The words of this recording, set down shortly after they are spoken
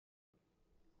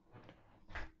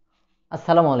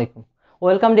আসসালামু আলাইকুম।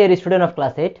 Welcome dear student of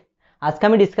class 8। আজকে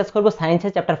আমি ডিসকাস করব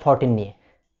সায়েন্সের চ্যাপ্টার 14 নিয়ে।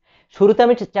 শুরুতে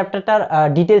আমি চ্যাপ্টারটার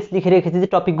ডিটেলস লিখে রেখেছি যে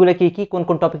টপিকগুলো কী কী, কোন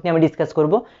কোন টপিক নিয়ে আমি ডিসকাস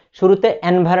করব। শুরুতে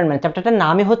এনভায়রনমেন্ট, চ্যাপ্টারটার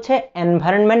নামই হচ্ছে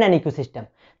এনভায়রনমেন্ট অ্যান্ড ইকোসিস্টেম।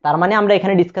 তার মানে আমরা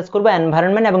এখানে ডিসকাস করব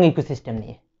এনভায়রনমেন্ট এবং ইকোসিস্টেম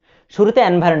নিয়ে। শুরুতে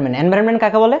এনভায়রনমেন্ট। এনভায়রনমেন্ট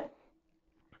কাকে বলে?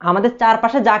 আমাদের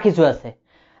চারপাশে যা কিছু আছে,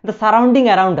 the surrounding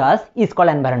around us is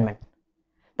called environment.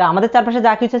 তা আমাদের চারপাশে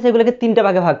যা কিছু আছে এগুলোকে তিনটা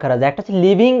ভাগে ভাগ করা যায়। একটা হচ্ছে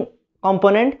লিভিং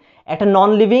কম্পোনেন্ট, একটা নন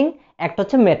লিভিং, একটা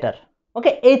হচ্ছে ম্যাটার। ওকে,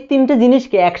 এই তিনটে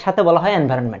জিনিসকে একসাথে বলা হয়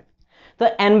এনভায়রনমেন্ট। তো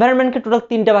এনভায়রনমেন্টকে টোটাল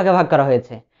তিনটা ভাগে ভাগ করা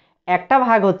হয়েছে। একটা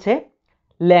ভাগ হচ্ছে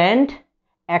ল্যান্ড,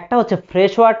 একটা হচ্ছে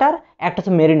ফ্রেশ ওয়াটার, একটা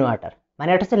হচ্ছে মেরিন ওয়াটার। মানে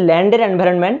একটা হচ্ছে ল্যান্ডের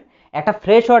এনভায়রনমেন্ট, একটা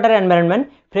fresh water environment.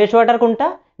 Fresh water কোনটা?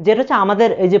 যেটা হচ্ছে আমাদের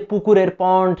এই যে পুকুরের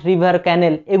পন্ড, রিভার,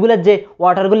 ক্যানেল, এগুলোর যে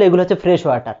ওয়াটারগুলো, এগুলো হচ্ছে ফ্রেশ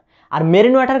ওয়াটার। আর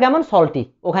মেরিন ওয়াটার কেমন? সল্টি,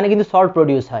 ওখানে কিন্তু সল্ট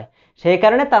প্রডিউস হয়। সেই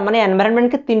কারণে তার মানে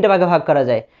এনভায়রনমেন্টকে তিনটে ভাগে ভাগ করা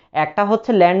যায়। একটা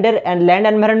হচ্ছে ল্যান্ড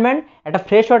এনভায়রনমেন্ট, একটা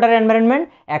ফ্রেশ ওয়াটার এনভায়রনমেন্ট,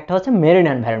 একটা হচ্ছে মেরিন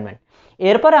এনভায়রনমেন্ট।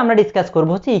 এরপরে আমরা ডিসকাস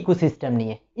করবো হচ্ছে ইকোসিস্টেম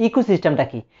নিয়ে। ইকোসিস্টেমটা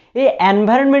কি? এই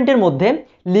এনভায়রনমেন্টের মধ্যে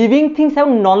লিভিং থিংস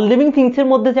এবং নন লিভিং থিংসের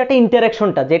মধ্যে যে একটা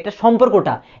ইন্টারাকশনটা, যে একটা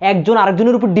সম্পর্কটা একজন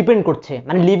আরেকজনের উপর ডিপেন্ড করছে,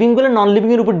 মানে লিভিংগুলো নন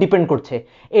লিভিংয়ের উপর ডিপেন্ড করছে,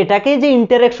 এটাকে যে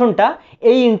ইন্টারাকশনটা,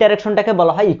 এই ইন্টারাকশনটাকে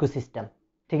বলা হয় ইকোসিস্টেম।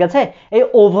 ঠিক আছে? এই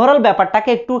ওভারঅল ব্যাপারটাকে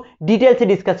একটু ডিটেলসে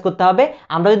ডিসকাস করতে হবে।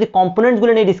 আমরা যদি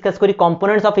কম্পোনেন্টসগুলো নিয়ে ডিসকাস করি,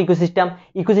 কম্পোনেন্টস অফ ইকোসিস্টেম,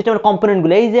 ইকোসিস্টেমের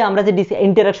কম্পোনেন্টগুলো, এই যে আমরা যে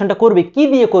ইন্টারাকশনটা করবে, কি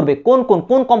দিয়ে করবে, কোন কোন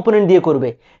কোন কম্পোনেন্ট দিয়ে করবে,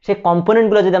 সেই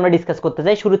কম্পোনেন্টগুলো যদি আমরা ডিসকাস করতে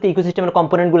চাই, শুরুতে ইকোসিস্টেমের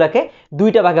কম্পোনেন্টগুলোকে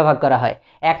দুইটা ভাগে ভাগ করা হয়।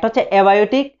 একটা হচ্ছে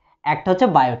অ্যাবায়োটিক, একটা হচ্ছে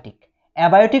বায়োটিক।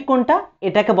 অ্যাবায়োটিক কোনটা?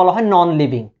 এটাকে বলা হয় নন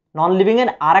লিভিং। নন লিভিং এর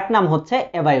আরেক নাম হচ্ছে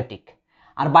অ্যাবায়োটিক।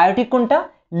 আর বায়োটিক কোনটা?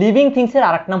 লিভিং থিংসের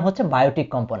আরেক নাম হচ্ছে বায়োটিক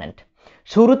কম্পোনেন্ট।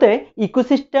 শুরুতে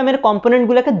ইকোসিস্টেমের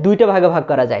কম্পোনেন্টগুলোকে দুইটা ভাগে ভাগ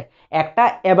করা যায়, একটা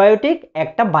অ্যাবায়োটিক,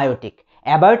 একটা বায়োটিক।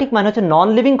 অ্যাবায়োটিক মানে হচ্ছে নন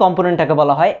লিভিং কম্পোনেন্টটাকে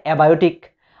বলা হয় অ্যাবায়োটিক,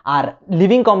 আর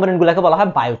লিভিং কম্পোনেন্টগুলোকে বলা হয়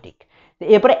বায়োটিক।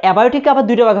 এরপরে অ্যাবায়োটিককে আবার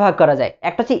দুইটা ভাগে ভাগ করা যায়,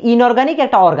 একটা হচ্ছে ইনঅর্গানিক,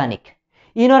 একটা অর্গানিক।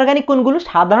 ইনঅর্গানিক কোনগুলো?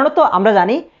 সাধারণত আমরা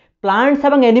জানি প্লান্টস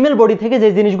এবং অ্যানিমেল বডি থেকে যে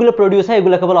জিনিসগুলো প্রডিউস হয়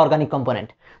এগুলোকে বলে অর্গানিক কম্পোনেন্ট।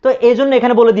 তো এই জন্য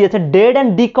এখানে বলে দিয়েছে ডেড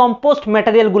অ্যান্ড ডিকম্পোস্ট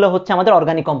ম্যাটেরিয়ালগুলো হচ্ছে আমাদের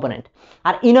অর্গানিক কম্পোনেন্ট।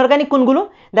 আর ইনঅর্গানিক কোনগুলো?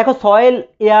 দেখো, soil,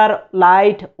 air,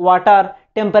 light, water,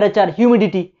 temperature,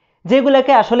 humidity,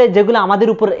 যেগুলোকে আসলে যেগুলো আমাদের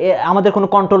উপর আমাদের কোনো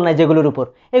কন্ট্রোল নাই যেগুলোর উপর,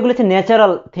 এগুলো হচ্ছে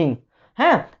ন্যাচারাল থিং।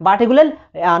 হ্যাঁ, বাট এগুলো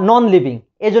নন লিভিং,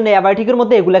 এই জন্য অ্যাবায়োটিকের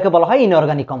মধ্যে এগুলোকে বলা হয়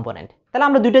ইনঅর্গানিক কম্পোনেন্ট। তাহলে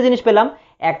আমরা দুইটা জিনিস পেলাম,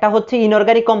 একটা হচ্ছে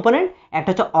ইনঅর্গানিক কম্পোনেন্ট, একটা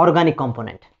হচ্ছে অর্গানিক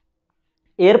কম্পোনেন্ট।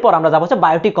 এরপর আমরা যাবো হচ্ছে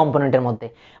বায়োটিক কম্পোনেন্টের মধ্যে।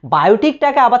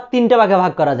 বায়োটিকটাকে আবার তিনটা ভাগে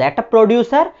ভাগ করা যায়, একটা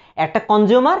প্রডিউসার, একটা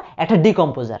কনজিউমার, একটা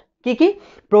ডিকম্পোজার। কি কি?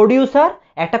 প্রডিউসার,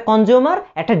 একটা কনজিউমার,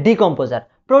 একটা ডিকম্পোজার।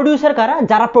 প্রডিউসার কারা?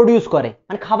 যারা প্রডিউস করে,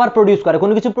 মানে খাবার প্রডিউস করে,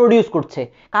 কোনো কিছু প্রডিউস করছে,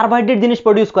 কার্বোহাইড্রেট জিনিস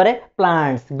প্রডিউস করে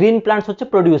প্লান্টস, গ্রিন প্লান্টস হচ্ছে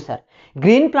প্রডিউসার।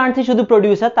 গ্রিন প্লান্টসই শুধু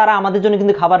প্রডিউসার, তারা আমাদের জন্য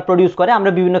কিন্তু খাবার প্রডিউস করে,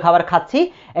 আমরা বিভিন্ন খাবার খাচ্ছি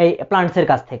এই প্লান্টসের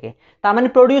কাছ থেকে। তার মানে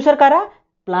প্রডিউসার কারা?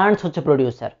 প্লান্টস হচ্ছে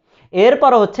প্রডিউসার।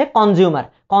 এরপর হচ্ছে কনজিউমার।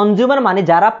 কনজিউমার মানে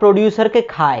যারা প্রডিউসারকে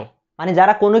খায়, মানে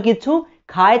যারা কোনো কিছু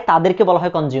খায় তাদেরকে বলা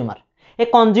হয় কনজিউমার। এই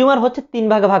কনজিউমার হচ্ছে তিন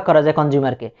ভাগে ভাগ করা যায়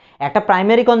কনজিউমারকে, একটা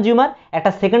প্রাইমারি কনজিউমার,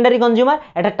 একটা সেকেন্ডারি কনজিউমার,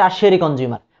 একটা টারশিয়ারি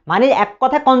কনজিউমার। মানে এক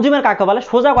কথায় কনজিউমার কাকে বলে?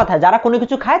 সোজা কথা, যারা কোনো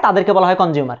কিছু খায় তাদেরকে বলা হয়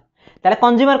কনজিউমার। তাহলে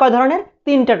কনজিউমার কয় ধরনের?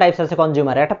 তিনটা টাইপস আছে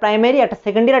কনজিউমার, একটা প্রাইমারি, একটা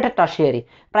সেকেন্ডারি, একটা টারশিয়ারি।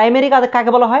 প্রাইমারি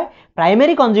কাকে বলা হয়?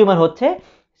 প্রাইমারি কনজিউমার হচ্ছে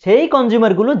সেই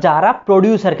কনজিউমারগুলো যারা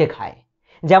প্রডিউসারকে খায়,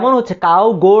 যেমন হচ্ছে কাউ,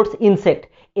 গোটস, ইনসেক্ট,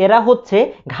 এরা হচ্ছে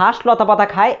ঘাস লতা পাতা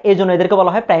খায়, এই জন্য এদেরকে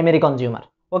বলা হয় প্রাইমারি কনজিউমার।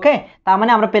 ওকে, তার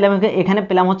মানে আমরা পেলাম, এখানে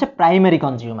পেলাম হচ্ছে প্রাইমারি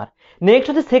কনজিউমার। নেক্সট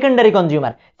হচ্ছে সেকেন্ডারি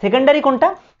কনজিউমার। সেকেন্ডারি কোনটা?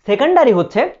 সেকেন্ডারি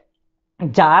হচ্ছে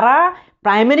যারা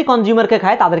প্রাইমারি কনজিউমারকে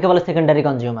খায় তাদেরকে বলে সেকেন্ডারি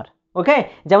কনজিউমার। ওকে,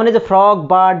 যেমন এই যে ফ্রগ,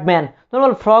 বার্ড, ম্যান। তোমরা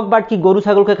বল ফ্রগ বার্ড কি গরু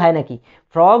ছাগলকে খায় নাকি?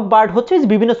 ফ্রগ বার্ড হচ্ছে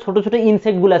বিভিন্ন ছোট ছোট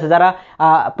ইনসেক্টগুলো আছে যারা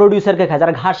প্রডিউসারকে খায়,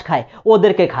 যারা ঘাস খায়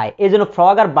ওদেরকে খায়, এই জন্য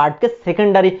ফ্রগ আর বার্ডকে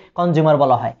সেকেন্ডারি কনজিউমার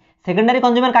বলা হয়। সেকেন্ডারি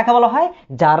কনজিউমার কাকে বলা হয়?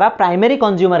 যারা প্রাইমারি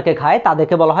কনজিউমারকে খায়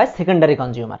তাদেরকে বলা হয় সেকেন্ডারি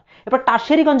কনজিউমার। এরপর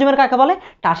টারশিয়ারি কনজিউমার কাকে বলে?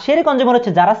 টারশিয়ারি কনজিউমার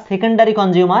হচ্ছে যারা সেকেন্ডারি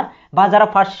কনজিউমার বা যারা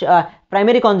ফার্স্ট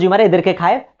প্রাইমারি কনজিউমার এদেরকে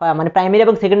খায়, মানে প্রাইমারি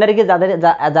এবং সেকেন্ডারিকে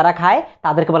যারা খায়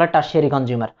তাদেরকে বলা হয় টারশিয়ারি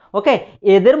কনজিউমার। ওকে,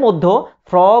 এদের মধ্যে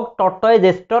ফ্রগ, টর্টয়েজ,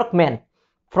 স্টর্ক, ম্যান।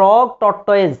 ফ্রগ,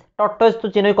 টর্টয়েজ, টর্টয়েজ তো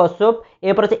চিনোই কচ্ছপ।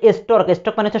 এরপর হচ্ছে স্টর্ক,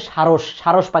 স্টর্ক মানে হচ্ছে সারস,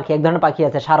 সারস পাখি, এক ধরনের পাখি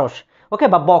আছে সারস। ওকে,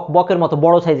 বা বক, বকের মতো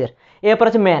বড় সাইজের। এরপর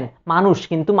হচ্ছে ম্যান, মানুষ।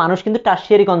 কিন্তু মানুষ কিন্তু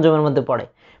টারশিয়ারি কনজিউমারের মধ্যে পড়ে।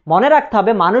 মনে রাখতে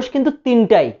হবে মানুষ কিন্তু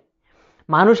তিনটাই।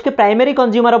 মানুষকে প্রাইমারি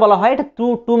কনজিউমার বলা হয়, এটা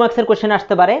টু মার্কসের কোশ্চেন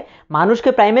আসতে পারে। মানুষকে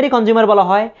প্রাইমারি কনজিউমার বলা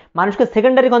হয়, মানুষকে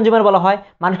সেকেন্ডারি কনজিউমার বলা হয়,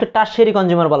 মানুষকে টারশিয়ারি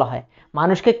কনজিউমার বলা হয়।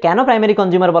 মানুষকে কেন প্রাইমারি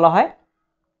কনজিউমার বলা হয়?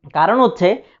 কারণ হচ্ছে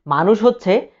মানুষ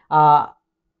হচ্ছে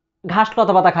ঘাস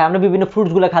লতা পাতা খাই, আমরা বিভিন্ন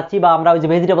ফ্রুটসগুলো খাচ্ছি বা আমরা ওই যে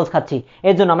ভেজিটেবলস খাচ্ছি,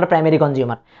 এর জন্য আমরা প্রাইমারি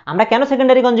কনজিউমার। আমরা কেন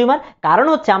সেকেন্ডারি কনজিউমার? কারণ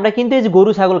হচ্ছে আমরা কিন্তু এই যে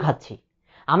গরু ছাগল খাচ্ছি।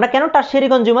 আমরা কেন টারশিয়ারি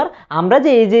কনজিউমার? আমরা যে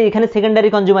এই যে এখানে সেকেন্ডারি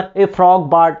কনজিউমার, এই ফ্রগ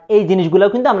বার্ড এই জিনিসগুলো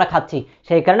কিন্তু আমরা খাচ্ছি,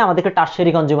 সেই কারণে আমাদেরকে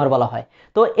টারশিয়ারি কনজিউমার বলা হয়।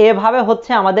 তো এভাবে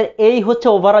হচ্ছে আমাদের এই হচ্ছে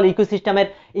ওভারঅল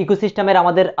ইকোসিস্টেমের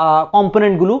আমাদের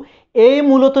কম্পোনেন্টগুলো। এই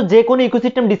মূলত যে কোনো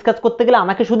ইকোসিস্টেম ডিসকাস করতে গেলে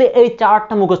আমাকে শুধু এই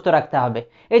চার্টটা মুখস্থ রাখতে হবে।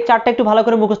 এই চার্টটা একটু ভালো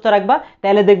করে মুখস্থ রাখবা,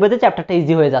 তাহলে দেখবে যে চ্যাপ্টারটা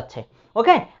ইজি হয়ে যাচ্ছে।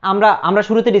 ওকে, আমরা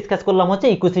শুরুতে ডিসকাস করলাম হচ্ছে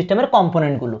ইকোসিস্টেমের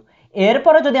কম্পোনেন্টগুলো।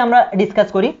 এরপরে যদি আমরা ডিসকাস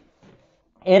করি,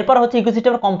 এরপর হচ্ছে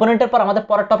ইকোসিস্টেমের কম্পোনেন্টের পর আমাদের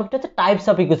পরের টপিকটা হচ্ছে টাইপস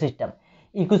অফ ইকোসিস্টেম।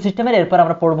 ইকোসিস্টেমের এরপর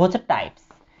আমরা পড়বো হচ্ছে টাইপস।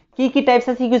 কি কি টাইপস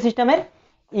আছে ইকোসিস্টেমের?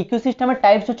 ইকোসিস্টেমের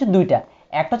টাইপস হচ্ছে দুইটা,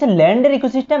 একটা হচ্ছে ল্যান্ডের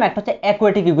ইকোসিস্টেম, একটা হচ্ছে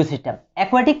অ্যাকোয়াটিক ইকোসিস্টেম।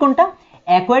 অ্যাকোয়াটিক কোনটা?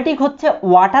 অ্যাকোয়াটিক হচ্ছে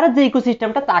ওয়াটারের যে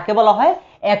ইকোসিস্টেমটা তাকে বলা হয়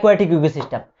অ্যাকোয়াটিক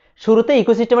ইকোসিস্টেম। শুরুতে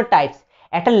ইকোসিস্টেমের টাইপস,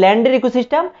 একটা ল্যান্ডের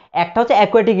ইকোসিস্টেম, একটা হচ্ছে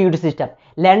অ্যাকোয়াটিক ইকোসিস্টেম।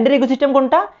 ল্যান্ডের ইকোসিস্টেম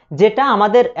কোনটা? যেটা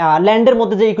আমাদের ল্যান্ডের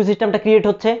মধ্যে যে ইকোসিস্টেমটা ক্রিয়েট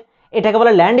হচ্ছে এটাকে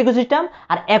বলে ল্যান্ড ইকোসিস্টেম।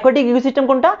 আর অ্যাকোয়াটিক ইকোসিস্টেম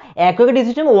কোনটা? অ্যাকোয়াটিক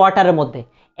ইকোসিস্টেম ওয়াটারের মধ্যে।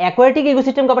 অ্যাকোয়াটিক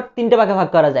ইকোসিস্টেমকে আবার তিনটে ভাগে ভাগ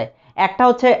করা যায়। একটা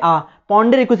হচ্ছে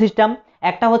পন্ডের ইকোসিস্টেম,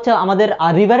 একটা হচ্ছে আমাদের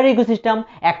রিভারের ইকোসিস্টেম,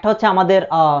 একটা হচ্ছে আমাদের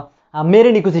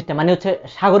মেরিন ইকোসিস্টেম মানে হচ্ছে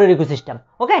সাগরের ইকোসিস্টেম।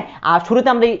 ওকে, আর শুরুতে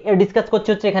আমরা ডিসকাস করছি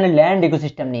হচ্ছে এখানে ল্যান্ড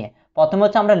ইকোসিস্টেম নিয়ে। প্রথমে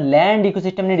হচ্ছে আমরা ল্যান্ড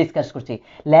ইকোসিস্টেম নিয়ে ডিসকাস করছি।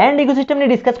 ল্যান্ড ইকোসিস্টেম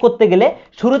নিয়ে ডিসকাস করতে গেলে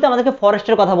শুরুতে আমাদেরকে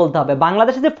ফরেস্টের কথা বলতে হবে।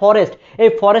 বাংলাদেশে যে ফরেস্ট, এই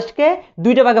ফরেস্টকে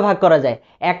দুইটা ভাগে ভাগ করা যায়।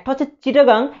 একটা হচ্ছে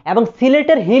চিটাগাং এবং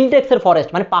সিলেটের হিল টেক্সের ফরেস্ট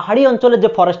মানে পাহাড়ি অঞ্চলের যে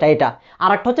ফরেস্টটা এটা,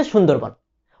 আর একটা হচ্ছে সুন্দরবন।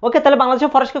 ওকে, তাহলে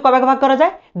বাংলাদেশের ফরেস্টকে কয় ভাগে ভাগ করা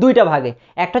যায়? দুইটা ভাগে।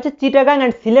 একটা হচ্ছে চিটাগাং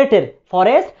অ্যান্ড সিলেটের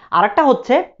ফরেস্ট, আর একটা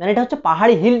হচ্ছে মানে এটা হচ্ছে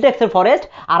পাহাড়ি হিল টেক্সের ফরেস্ট,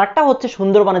 আর একটা হচ্ছে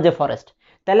সুন্দরবনের যে ফরেস্ট।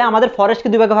 তাহলে আমাদের ফরেস্টকে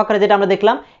দুই ভাগে ভাগ করা যেটা আমরা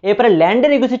দেখলাম। এরপরে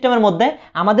ল্যান্ডের ইকোসিস্টেমের মধ্যে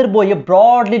আমাদের বইয়ে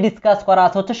ব্রডলি ডিসকাস করা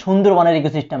আছে হচ্ছে সুন্দরবনের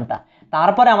ইকোসিস্টেমটা।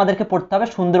 তারপরে আমাদেরকে পড়তে হবে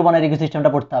সুন্দরবনের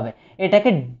ইকোসিস্টেমটা পড়তে হবে, এটাকে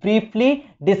ব্রিফলি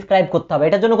ডিসক্রাইব করতে হবে।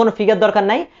 এটার জন্য কোনো ফিগার দরকার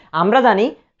নাই। আমরা জানি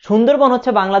সুন্দরবন হচ্ছে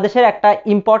বাংলাদেশের একটা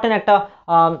ইম্পর্টেন্ট একটা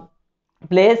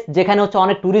প্লেস, যেখানে হচ্ছে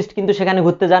অনেক ট্যুরিস্ট কিন্তু সেখানে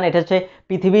ঘুরতে যান। এটা হচ্ছে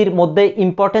পৃথিবীর মধ্যে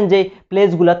ইম্পর্টেন্ট যে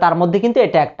প্লেসগুলো তার মধ্যে কিন্তু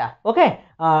এটা একটা ওকে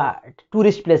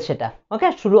ট্যুরিস্ট প্লেস সেটা। ওকে,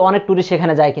 শুধু অনেক ট্যুরিস্ট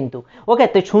সেখানে যায় কিন্তু। ওকে,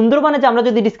 তো সুন্দরবনে যে আমরা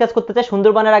যদি ডিসকাস করতে চাই,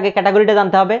 সুন্দরবনের আগে ক্যাটাগরিটা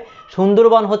জানতে হবে।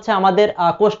 সুন্দরবন হচ্ছে আমাদের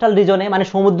কোস্টাল রিজনে মানে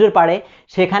সমুদ্রের পাড়ে,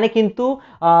 সেখানে কিন্তু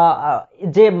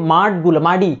যে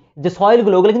মাটি যে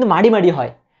সয়েলগুলো ওগুলো কিন্তু মাটি মাটি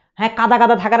হয়। হ্যাঁ, কাদা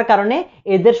কাদা থাকার কারণে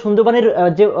এদের সুন্দরবনের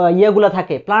যে ইয়েগুলো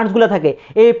থাকে, প্লান্টসগুলো থাকে,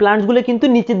 এই প্লান্টসগুলো কিন্তু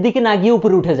নিচের দিকে না গিয়ে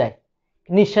উপরে উঠে যায়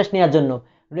নিঃশ্বাস নেওয়ার জন্য,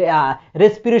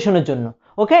 রেসপিরেশনের জন্য।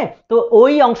 ওকে, তো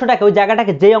ওই অংশটাকে, ওই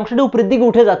জায়গাটাকে, যে অংশটা উপরের দিকে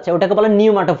উঠে যাচ্ছে ওটাকে বলে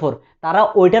নিউমাটোফোর। তারা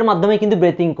ওইটার মাধ্যমে কিন্তু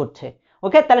ব্রেথিং করছে।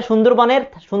 ওকে, তাহলে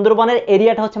সুন্দরবনের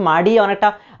এরিয়াটা হচ্ছে মাটি, অনেকটা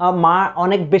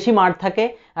অনেক বেশি মাঠ থাকে,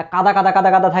 কাদা কাদা কাদা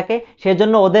কাদা থাকে,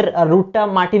 সেজন্য ওদের রুটটা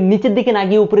মাটির নিচের দিকে না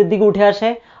গিয়ে উপরের দিকে উঠে আসে।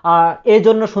 এই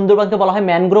জন্য সুন্দরবনকে বলা হয়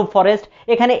ম্যানগ্রোভ ফরেস্ট।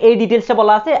 এখানে এই ডিটেলসটা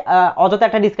বলা আছে, অযথা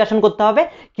একটা ডিসকাশন করতে হবে।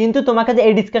 কিন্তু তোমাকে যে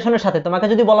এই ডিসকাশনের সাথে তোমাকে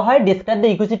যদি বলা হয় ডিসক্রাইব দ্য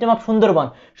ইকোসিস্টেম অফ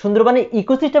সুন্দরবনের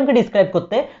ইকোসিস্টেমকে ডিসক্রাইব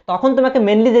করতে, তখন তোমাকে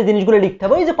মেনলি যে জিনিসগুলো লিখতে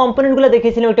হবে, ওই যে কম্পোনেন্টগুলো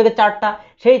দেখিয়েছিলাম ওইটাকে চারটা,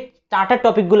 সেই চার্টার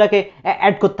টপিকগুলোকে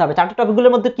অ্যাড করতে হবে। চার্টার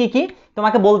টপিকগুলোর মধ্যে কি কি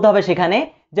তোমাকে বলতে হবে সেখানে,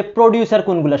 যে প্রডিউসার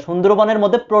কোনগুলো, সুন্দরবনের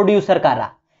মধ্যে প্রডিউসার কারা,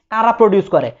 কারা প্রডিউস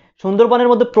করে। সুন্দরবনের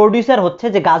মধ্যে প্রডিউসার হচ্ছে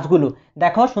যে গাছগুলো,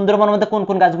 দেখো সুন্দরবনের মধ্যে কোন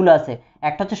কোন গাছগুলো আছে।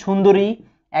 একটা হচ্ছে সুন্দরী,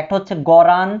 একটা হচ্ছে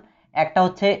গরান, একটা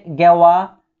হচ্ছে গেওয়া,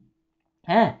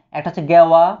 হ্যাঁ একটা হচ্ছে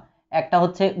গেওয়া, একটা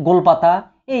হচ্ছে গোলপাতা।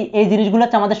 এই জিনিসগুলো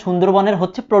হচ্ছে আমাদের সুন্দরবনের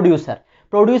হচ্ছে প্রডিউসার।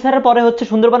 প্রডিউসারের পরে হচ্ছে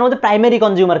সুন্দরবনের মধ্যে প্রাইমারি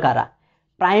কনজিউমার কারা,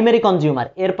 প্রাইমারি কনজিউমার।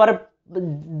 এরপরে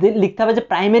লিখতে হবে যে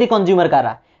প্রাইমারি কনজিউমার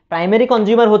কারা। প্রাইমারি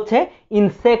কনজিউমার হচ্ছে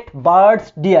ইনসেক্ট, বার্ডস,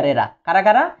 ডিয়ার। এরা কারা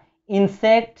কারা?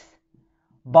 Insects,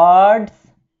 birds,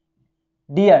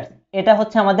 dears. এরা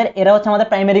হচ্ছে আমাদের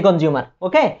প্রাইমারি কনজিউমার।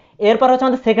 ওকে, এরপর হচ্ছে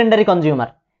আমাদের সেকেন্ডারি কনজিউমার।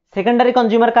 সেকেন্ডারি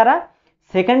কনজিউমার কারা?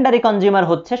 সেকেন্ডারি কনজিউমার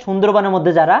হচ্ছে সুন্দরবনের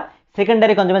মধ্যে যারা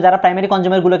সেকেন্ডারি কনজিউমার, যারা প্রাইমারি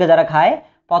কনজিউমার গুলোকে যারা খায়,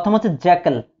 প্রথম হচ্ছে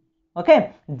জ্যাকেল। ওকে,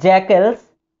 জ্যাকেলস,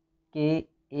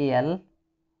 KAL,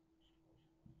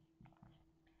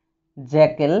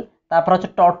 জ্যাকেল। তারপর হচ্ছে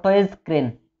টর্টয়েজ, ক্রেন,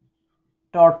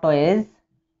 টর্টয়েজ।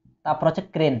 তারপর হচ্ছে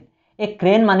ক্রেন। এই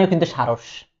ক্রেন মানেও কিন্তু সারস।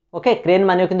 ওকে, ক্রেন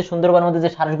মানেও কিন্তু সুন্দরবনের মধ্যে যে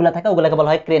সারসগুলো থাকে ওগুলোকে বলা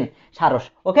হয় ক্রেন, সারস।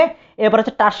 ওকে, এরপর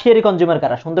হচ্ছে টারশিয়ারি কনজিউমার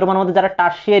কারা, সুন্দরবনের মধ্যে যারা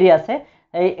টারশিয়ারি আছে,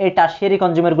 এই টারশিয়ারি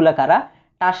কনজিউমার গুলা কারা?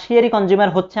 টারশিয়ারি কনজিউমার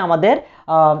হচ্ছে আমাদের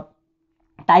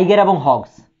টাইগার এবং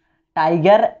হগস,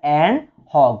 টাইগার অ্যান্ড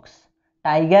হগস,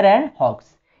 টাইগার অ্যান্ড হগস।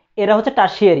 এরা হচ্ছে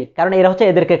টারশিয়ারি, কারণ এরা হচ্ছে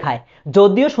এদেরকে খায়।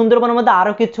 যদিও সুন্দরবনের মধ্যে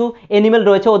আরো কিছু এনিমেল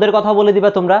রয়েছে, ওদের কথা বলে দিবা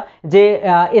তোমরা, যে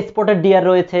স্পটেড ডিয়ার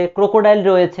রয়েছে, ক্রোকোডাইল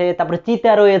রয়েছে, তারপরে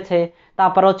চিতা রয়েছে,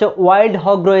 তারপর হচ্ছে ওয়াইল্ড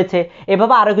হগ রয়েছে,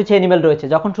 এভাবে আরও কিছু অ্যানিমেল রয়েছে।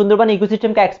 যখন সুন্দরবন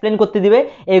ইকোসিস্টেমকে এক্সপ্লেন করতে দিবে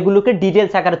এগুলোকে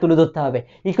ডিটেলস আকারে তুলে ধরতে হবে।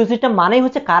 ইকোসিস্টেম মানেই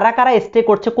হচ্ছে কারা কারা স্টে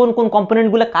করছে, কোন কোন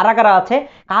কম্পোনেন্টগুলো কারা কারা আছে,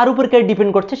 কার উপর কে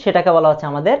ডিপেন্ড করছে, সেটাকে বলা হচ্ছে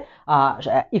আমাদের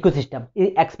ইকোসিস্টেম।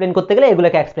 এক্সপ্লেন করতে গেলে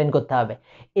এগুলোকে এক্সপ্লেন করতে হবে।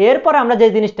 এরপর আমরা যে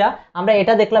জিনিসটা আমরা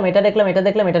এটা দেখলাম, এটা দেখলাম, এটা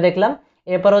দেখলাম, এটা দেখলাম,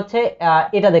 এরপর হচ্ছে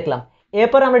এটা দেখলাম।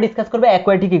 এরপর আমরা ডিসকাস করবো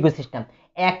অ্যাকোয়াটিক ইকোসিস্টেম।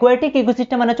 অ্যাকোয়াটিক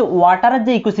ইকোসিস্টেম মানে হচ্ছে ওয়াটারের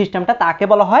যে ইকোসিস্টেমটা তাকে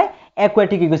বলা হয়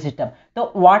অ্যাকোয়াটিক ইকোসিস্টেম। তো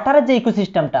ওয়াটারের যে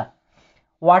ইকোসিস্টেমটা,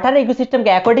 ওয়াটার ইকোসিস্টেমকে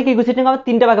অ্যাকোয়াটিক ইকোসিস্টেমকে আবার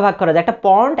তিনটা ভাগে ভাগ করা যায়। একটা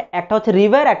পন্ড, একটা হচ্ছে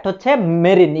রিভার, একটা হচ্ছে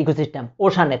মেরিন ইকোসিস্টেম,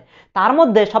 ওশানের। তার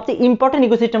মধ্যে সবচেয়ে ইম্পর্টেন্ট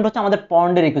ইকোসিস্টেমটা হচ্ছে আমাদের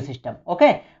পন্ডের ইকোসিস্টেম। ওকে,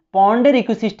 পন্ডের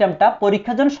ইকোসিস্টেমটা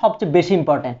পরীক্ষার জন্য সবচেয়ে বেশি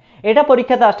ইম্পর্টেন্ট। এটা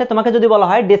পরীক্ষাতে আসলে তোমাকে যদি বলা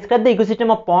হয় ডেসক্রাইব দ্য ইকোসিস্টেম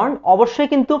অফ পন্ড, অবশ্যই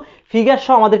কিন্তু ফিগার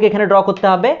সহ আমাদেরকে এখানে ড্র করতে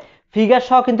হবে। ফিগার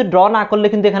সহ কিন্তু ড্র না করলে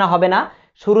কিন্তু এখানে হবে না।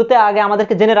 শুরুতে আগে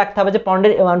আমাদেরকে জেনে রাখতে হবে যে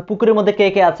পন্ডের পুকুরের মধ্যে কে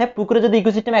কে আছে। পুকুরে যদি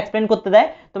ইকোসিস্টেম এক্সপ্লেন করতে দেয়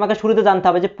তোমাকে শুরুতে জানতে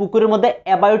হবে যে পুকুরের মধ্যে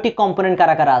অ্যাবায়োটিক কম্পোনেন্ট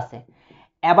কারা কারা আছে।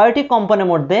 অ্যাবায়োটিক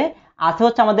কম্পোনেন্টের মধ্যে আছে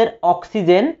হচ্ছে আমাদের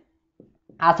অক্সিজেন,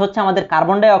 আছে হচ্ছে আমাদের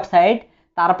কার্বন ডাই অক্সাইড,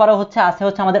 তারপরে হচ্ছে আছে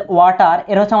হচ্ছে আমাদের ওয়াটার।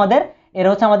 এর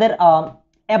হচ্ছে আমাদের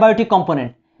অ্যাবায়োটিক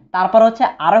কম্পোনেন্ট। তারপর হচ্ছে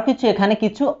আরও কিছু এখানে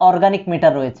কিছু অর্গানিক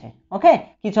ম্যাটার রয়েছে। ওকে,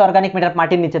 কিছু অর্গানিক ম্যাটার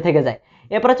মাটির নিচে থেকে যায়।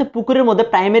 এরপর হচ্ছে পুকুরের মধ্যে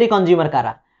প্রাইমারি কনজিউমার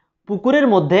কারা। পুকুরের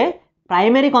মধ্যে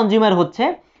প্রাইমারি কনজিউমার হচ্ছে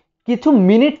কিছু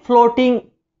মিনিট ফ্লোটিং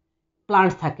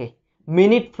প্লান্টস থাকে।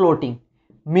 মিনিট ফ্লোটিং,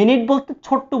 মিনিট বলতে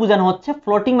ছোট্ট বোঝানো হচ্ছে,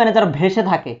 ফ্লোটিং মানে যারা ভেসে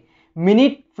থাকে।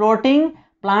 মিনিট ফ্লোটিং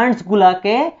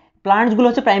প্লান্টসগুলো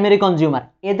হচ্ছে প্রাইমারি কনজিউমার।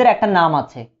 এদের একটা নাম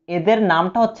আছে, এদের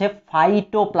নামটা হচ্ছে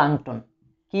ফাইটোপ্লাঙ্কটন।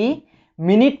 কি?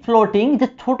 মিনিট ফ্লোটিং, যে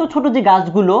ছোট ছোট যে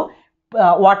গাছগুলো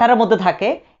ওয়াটারের মধ্যে থাকে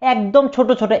একদম ছোট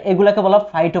ছোট, এগুলোকে বলা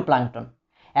ফাইটোপ্লাঙ্কটন।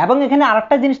 এবং এখানে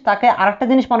আরেকটা জিনিস থাকে, আরেকটা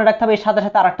জিনিস মনে রাখতে হবে এর সাথে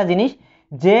সাথে আরেকটা জিনিস,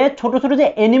 যে ছোট ছোট যে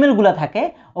অ্যানিমেলগুলো থাকে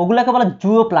ওগুলোকে বলা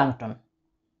জুওপ্লাঙ্কটন।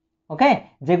 ওকে,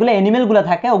 যেগুলো অ্যানিমেলগুলো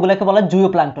থাকে ওগুলোকে বলা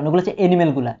জুওপ্লাঙ্কটন, ওগুলো হচ্ছে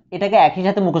অ্যানিমেলগুলো। এটাকে একই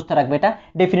সাথে মুখস্থ রাখবে, এটা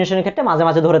ডেফিনেশনের ক্ষেত্রে মাঝে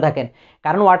মাঝে ধরে থাকেন।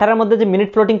 কারণ ওয়াটারের মধ্যে যে মিনিট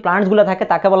ফ্লোটিং প্লান্টসগুলো থাকে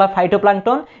তাকে বলা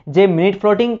ফাইটোপ্লাঙ্কটন, যে মিনিট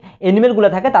ফ্লোটিং অ্যানিমেলগুলো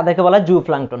থাকে তাদেরকে বলা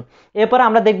জুওপ্লাঙ্কটন। এরপরে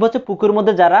আমরা দেখবো হচ্ছে পুকুরের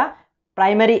মধ্যে যারা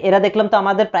প্রাইমারি, এরা দেখলাম তো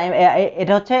আমাদের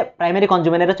এটা হচ্ছে প্রাইমারি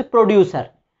কনজিউমার, এটা হচ্ছে প্রডিউসার,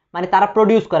 মানে তারা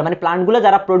প্রডিউস করে, মানে প্লান্টগুলো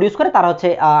যারা প্রডিউস করে তারা হচ্ছে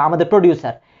আমাদের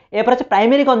প্রডিউসার। এরপর হচ্ছে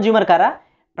প্রাইমারি কনজিউমার কারা।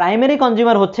 প্রাইমারি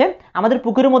কনজিউমার হচ্ছে আমাদের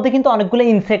পুকুরের মধ্যে কিন্তু অনেকগুলো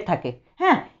ইনসেক্ট থাকে।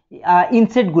 হ্যাঁ,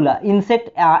 ইনসেক্ট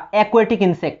অ্যাকোয়াটিক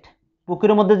ইনসেক্ট,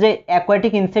 পুকুরের মধ্যে যে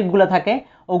অ্যাকোয়াটিক ইনসেক্টগুলো থাকে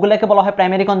ওগুলোকে বলা হয়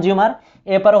প্রাইমারি কনজিউমার।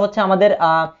 এরপরে হচ্ছে আমাদের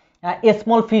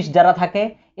স্মল ফিশ যারা থাকে,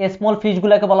 স্মল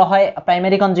ফিশগুলোকে বলা হয়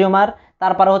প্রাইমারি কনজিউমার।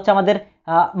 তারপরে হচ্ছে আমাদের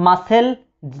মাছেল,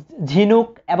 ঝিনুক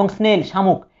এবং স্নেল,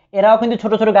 শামুক, এরাও কিন্তু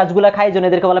ছোট ছোট গাছগুলো খায়, এই জন্য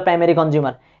এদেরকে বলা প্রাইমারি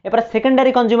কনজিউমার। এরপরে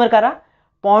সেকেন্ডারি কনজিউমার কারা।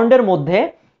 পন্ডের মধ্যে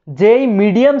যেই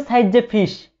মিডিয়াম সাইজ যে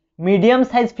ফিশ, মিডিয়াম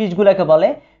সাইজ ফিশগুলোকে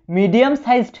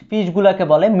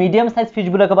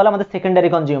বলে আমাদের সেকেন্ডারি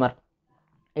কনজিউমার।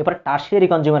 এরপর টারশিয়ারি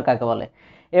কনজিউমার কাকে বলে।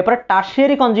 এরপর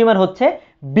টারশিয়ারি কনজিউমার হচ্ছে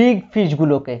বিগ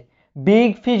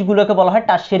ফিশগুলোকে বলা হয়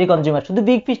টারশিয়ারি কনজিউমার। শুধু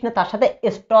বিগ ফিশ না, তার সাথে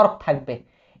স্টর্ক থাকবে।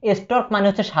 স্টর্ক মানে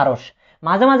হচ্ছে সারস।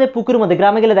 মাঝে মাঝে পুকুরের মধ্যে,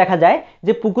 গ্রামে গেলে দেখা যায়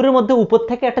যে পুকুরের মধ্যে উপর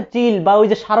থেকে একটা চিল বা ওই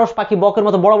যে সারস পাখি, বকের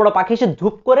মতো বড় বড় পাখি এসে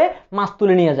ধূপ করে মাছ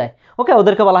তুলে নিয়ে যায়। ওকে,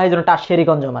 ওদেরকে বলা হয় যেন টারশিয়ারি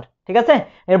কনজিউমার। ঠিক আছে,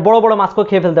 এর বড় বড় মাছকেও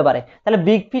খেয়ে ফেলতে পারে। তাহলে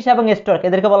বিগ ফিশ এবং স্টর্ক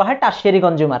এদেরকে বলা হয় টারশিয়ারি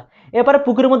কনজিউমার। এরপরে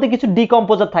পুকুরের মধ্যে কিছু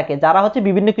ডিকম্পোজার থাকে যারা হচ্ছে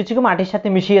বিভিন্ন কিছুকে মাটির সাথে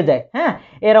মিশিয়ে যায়। হ্যাঁ,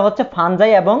 এরা হচ্ছে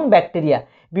ফানজাই এবং ব্যাকটেরিয়া।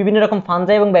 বিভিন্ন রকম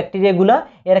ফানজাই এবং ব্যাকটেরিয়াগুলো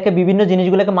এরাকে বিভিন্ন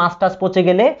জিনিসগুলোকে মাছ টাছ পচে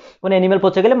গেলে, কোনো অ্যানিমেল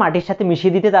পচে গেলে মাটির সাথে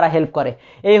মিশিয়ে দিতে তারা হেল্প করে।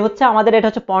 এই হচ্ছে আমাদের, এটা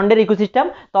হচ্ছে পন্ডের ইকোসিস্টেম।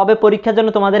 তবে পরীক্ষার জন্য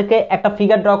তোমাদেরকে একটা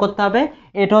ফিগার ড্র করতে হবে।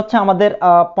 এটা হচ্ছে আমাদের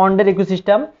পন্ডের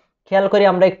ইকোসিস্টেম। খেয়াল করি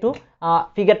আমরা একটু,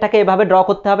 ফিগারটাকে এভাবে ড্র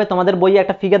করতে হবে। তোমাদের বইয়ে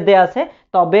একটা ফিগার দেওয়া আছে,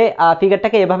 তবে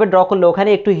ফিগারটাকে এভাবে ড্র করলে ওখানে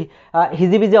একটু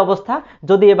হিজিবিজি অবস্থা,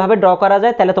 যদি এভাবে ড্র করা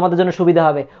যায় তাহলে তোমাদের জন্য সুবিধা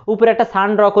হবে। উপরে একটা সান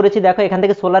ড্র করেছি, দেখো এখান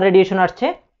থেকে সোলার রেডিয়েশন আসছে।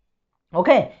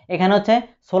 ওকে, এখানে হচ্ছে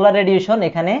সোলার রেডিয়েশন,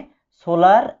 এখানে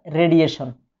সোলার রেডিয়েশন,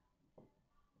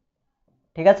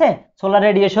 ঠিক আছে, সোলার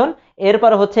রেডিয়েশন।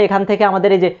 এরপর হচ্ছে এখান থেকে আমাদের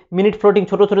এই যে মিনিট ফ্লোটিং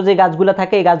ছোট ছোট যে গাছগুলো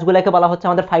থাকে এই গাছগুলোকে বলা হচ্ছে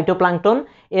আমাদের ফাইটোপ্লাঙ্কটন।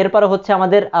 এরপর হচ্ছে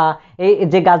আমাদের এই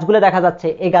যে গাছগুলো দেখা যাচ্ছে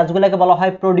এই গাছগুলোকে বলা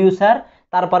হয় প্রোডিউসার।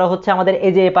 তারপরে হচ্ছে আমাদের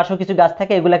এই যে পাশেও কিছু গাছ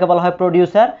থাকে এগুলোকে বলা হয়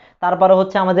প্রোডিউসার। তারপরে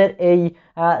হচ্ছে আমাদের এই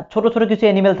ছোট ছোট কিছু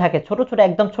অ্যানিমেল থাকে, ছোট ছোট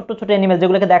একদম ছোট ছোট অ্যানিমেল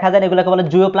যেগুলোকে দেখা যায় এগুলোকে বলে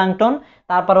জুওপ্লাঙ্কটন।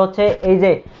 তারপর হচ্ছে এই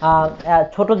যে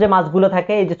ছোট যে মাছগুলো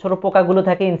থাকে, এই যে ছোট পোকাগুলো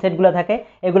থাকে, ইনসেক্টগুলো থাকে,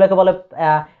 এগুলোকে বলে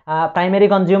প্রাইমারি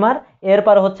কনজিউমার।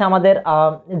 এরপর হচ্ছে আমাদের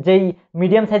যেই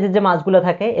মিডিয়াম সাইজের যে মাছগুলো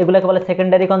থাকে এগুলোকে বলে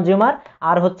সেকেন্ডারি কনজিউমার।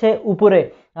 আর হচ্ছে উপরে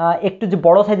একটু যে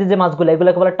বড় সাইজের যে মাছগুলো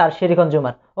এগুলোকে বলে টারশিয়ারি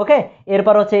কনজিউমার। ওকে,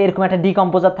 এরপর হচ্ছে এরকম একটা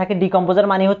ডিকম্পোজার থাকে। ডিকম্পোজার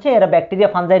মানে হচ্ছে এরা ব্যাকটেরিয়া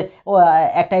ফানজাইয়ের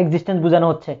একটা এক্সিস্টেন্স বোঝানো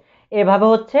হচ্ছে। এভাবে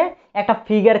হচ্ছে একটা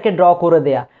ফিগারকে ড্র করে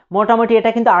দেয়া। মোটামুটি এটা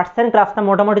কিন্তু আর্টস অ্যান্ড ক্রাফটটা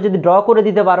মোটামুটি যদি ড্র করে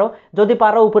দিতে পারো, যদি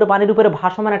পারো উপরে পানির উপরে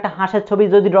ভাসমান একটা হাঁসের ছবি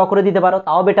যদি ড্র করে দিতে পারো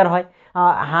তাও বেটার হয়।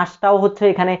 হাঁসটাও হচ্ছে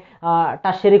এখানে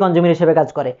টারশিয়ারি কনজিউমার হিসেবে কাজ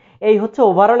করে। এই হচ্ছে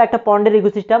ওভারঅল একটা পন্ডের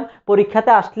ইকোসিস্টেম।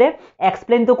 পরীক্ষাতে আসলে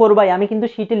এক্সপ্লেন তো করবাই, আমি কিন্তু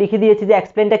শিটে লিখে দিয়েছি যে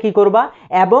এক্সপ্লেনটা কি করবা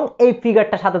এবং এই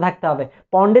ফিগারটা সাথে থাকতে হবে।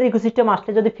 পন্ডের ইকোসিস্টেম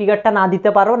আসলে যদি ফিগারটা না দিতে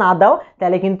পারো, না দাও,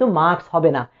 তাহলে কিন্তু মার্কস হবে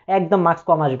না, একদম মার্কস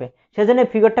কম আসবে। সেজন্য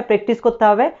ফিগারটা প্র্যাকটিস করতে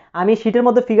হবে। আমি শিটের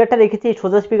মধ্যে ফিগারটা রেখেছি, এই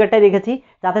সোজা ফিগারটাই রেখেছি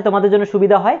যাতে তোমাদের জন্য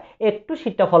সুবিধা হয়, একটু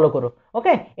শিটটা ফলো করো।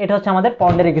 ওকে, এটা হচ্ছে আমাদের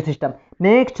পন্ডের ইকোসিস্টেম।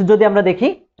 নেক্সট যদি আমরা দেখি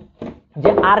যে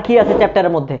আর কি আছে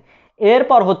চ্যাপ্টারের মধ্যে,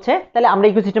 এরপর হচ্ছে তাহলে আমরা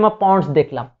ইকোসিস্টেম অফ পন্ডস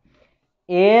দেখলাম।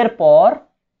 এরপর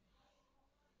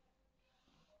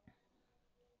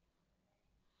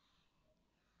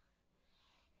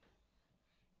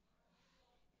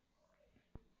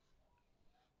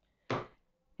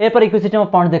ইকোসিস্টেম অফ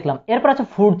পন্ডস দেখলাম। এরপর আছে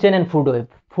food chain and food web.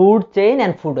 Food chain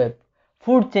and food web.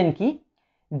 Food chain কি,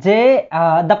 যে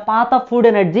the path of food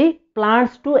energy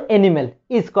plants two animal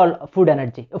is called food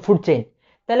energy, food chain.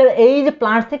 তাহলে এই যে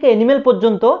প্লান্টস থেকে অ্যানিমেল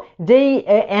পর্যন্ত যেই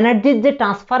এনার্জির যে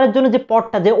ট্রান্সফারের জন্য যে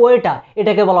পথটা, যে ওয়েটা,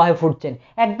 এটাকে বলা হয় ফুড চেইন।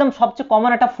 একদম সবচেয়ে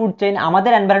কমন একটা ফুড চেইন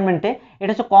আমাদের এনভায়রনমেন্টে,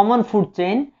 এটা হচ্ছে কমন ফুড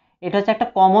চেইন। এটা হচ্ছে একটা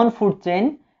কমন ফুড চেইন।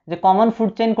 যে কমন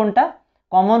ফুড চেইন কোনটা?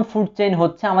 কমন ফুড চেইন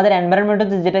হচ্ছে আমাদের এনভায়রনমেন্টে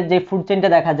যেটা, যে ফুড চেইনটা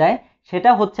দেখা যায় সেটা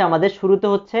হচ্ছে আমাদের শুরুতে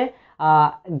হচ্ছে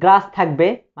গ্রাস থাকবে,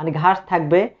 মানে ঘাস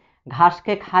থাকবে।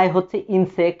 ঘাসকে খায় হচ্ছে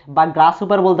ইনসেক্ট বা গ্রাস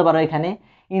সুপার বলতে পারো এখানে।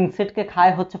 ইনসেক্টকে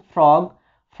খায় হচ্ছে ফ্রগ,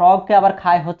 ফ্রগকে আবার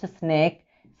খায় হচ্ছে স্নেক,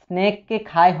 স্নেককে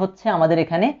খায় হচ্ছে আমাদের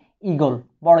এখানে ঈগল।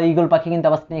 বড় ঈগল পাখি কিন্তু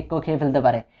আবার স্নেককেও খেয়ে ফেলতে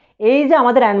পারে। এই যে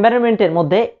আমাদের এনভায়রনমেন্টের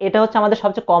মধ্যে এটা হচ্ছে আমাদের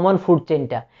সবচেয়ে কমন ফুড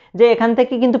চেইনটা, যে এখান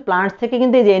থেকে কিন্তু প্লান্টস থেকে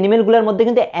কিন্তু এই যে অ্যানিমেলগুলোর মধ্যে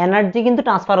কিন্তু এনার্জি কিন্তু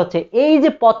ট্রান্সফার হচ্ছে, এই যে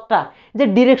পথটা, যে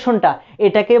ডিরেকশনটা,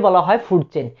 এটাকে বলা হয় ফুড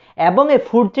চেইন। এবং এই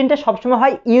ফুড চেইনটা সবসময়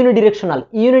হয় ইউনিডিরেকশনাল।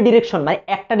 ইউনিডিরেকশন মানে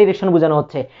একটা ডিরেকশন বোঝানো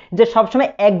হচ্ছে, যে সবসময়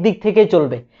একদিক থেকেই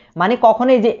চলবে। মানে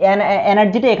কখনোই যে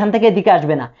এনার্জিটা এখান থেকে এদিকে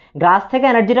আসবে না। গ্রাস থেকে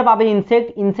এনার্জিটা পাবে ইনসেক্ট,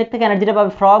 ইনসেক্ট থেকে এনার্জিটা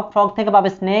পাবে ফ্রগ, ফ্রগ থেকে পাবে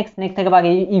স্নেক, স্নেক থেকে পাবে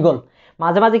ঈগল।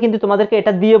 মাঝে মাঝে কিন্তু তোমাদেরকে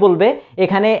এটা দিয়ে বলবে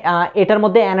এখানে এটার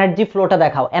মধ্যে এনার্জি ফ্লোটা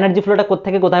দেখাও, এনার্জি ফ্লোটা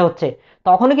কোত্থেকে কোথায় হচ্ছে,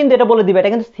 তখনই কিন্তু এটা বলে দিবে।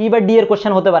 এটা কিন্তু সি বা ডি এর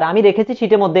কোশ্চেন হতে পারে। আমি রেখেছি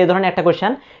শীটের মধ্যে এই ধরনের একটা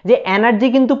কোশ্চেন, যে এনার্জি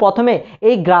কিন্তু প্রথমে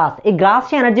এই গ্রাস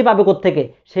সে এনার্জি পাবে কোত্থেকে?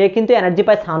 সে কিন্তু এনার্জি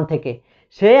পায় সান থেকে।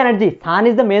 সে energy, sun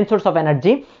is the main source of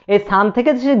energy. এই সান থেকে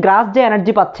সে গ্রাস যে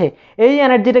এনার্জি পাচ্ছে, এই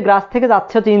এনার্জিটা গ্রাস থেকে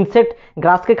যাচ্ছে হচ্ছে ইনসেক্ট,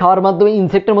 গ্রাসকে খাওয়ার মাধ্যমে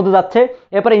ইনসেক্টের মধ্যে যাচ্ছে।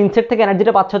 এরপরে ইনসেক্ট থেকে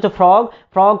এনার্জিটা পাচ্ছে হচ্ছে ফ্রগ,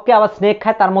 ফ্রগকে আবার স্নেক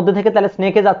খায় তার মধ্যে থেকে, তাহলে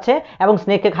স্নেকে যাচ্ছে এবং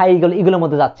স্নেককে খায় ঈগল, ঈগলের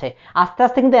মধ্যে যাচ্ছে। আস্তে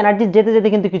আস্তে কিন্তু এনার্জি যেতে যেতে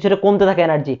কিন্তু কিছুটা কমতে থাকে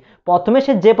এনার্জি। প্রথমে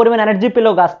সে যে পরিমাণ এনার্জি পেল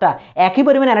গাছটা, একই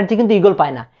পরিমাণ এনার্জি কিন্তু ঈগল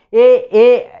পায় না। এ এ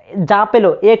যা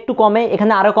পেলো এ একটু কমে,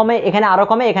 এখানে আরো কমে, এখানে আরো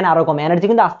কমে, এখানে আরো কমে, এনার্জি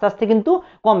কিন্তু আস্তে আস্তে কিন্তু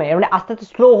কমে, মানে আস্তে আস্তে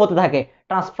স্লো হতে থাকে,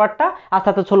 ট্রান্সফারটা আস্তে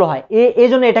আস্তে স্লো হয়। এই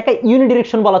জন্য এটাকে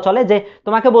ইউনিডিরেকশন বলা চলে। যে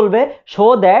তোমাকে বলবে show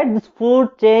that this food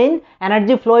chain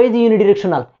energy flow is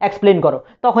unidirectional, explain করো।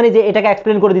 তখনই যে এটাকে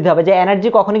এক্সপ্লেন করে দিতে হবে যে এনার্জি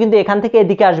কখনো কিন্তু এখান থেকে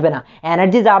এদিকে আসবে না,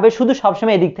 এনার্জি যাবে শুধু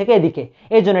সবসময় এদিক থেকে এদিকে।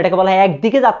 এই জন্য এটাকে বলা হয়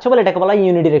একদিকে যাচ্ছে বলে এটাকে বলা হয়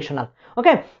ইউনিডিরেকশনাল।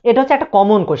 ওকে, এটা হচ্ছে একটা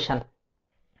কমন কোশ্চেন।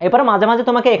 এরপরে মাঝে মাঝে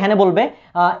তোমাকে এখানে বলবে,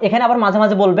 এখানে আবার মাঝে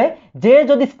মাঝে বলবে যে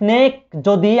যদি স্নেক,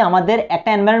 যদি আমাদের একটা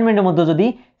এনভায়রনমেন্টের মধ্যে যদি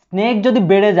স্নেক যদি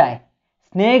বেড়ে যায়,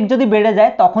 স্নেক যদি বেড়ে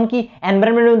যায় তখন কি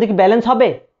এনভায়রনমেন্টের মধ্যে কি ব্যালেন্স হবে?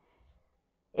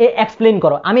 এক্সপ্লেন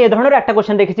করো। আমি এ ধরনের একটা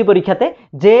কোশ্চেন রেখেছি পরীক্ষাতে,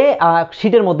 যে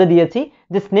শীটের মধ্যে দিয়েছি,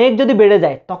 যে স্নেক যদি বেড়ে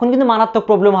যায় তখন কিন্তু মারাত্মক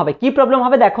প্রবলেম হবে। কি প্রবলেম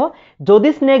হবে দেখো, যদি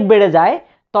স্নেক বেড়ে যায়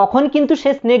তখন কিন্তু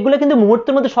সে স্নেকগুলো কিন্তু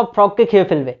মুহূর্তের মধ্যে সব ফ্রগকে খেয়ে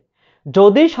ফেলবে।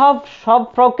 যদি সব সব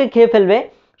ফ্রগকে খেয়ে ফেলবে,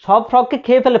 সব ফ্রগকে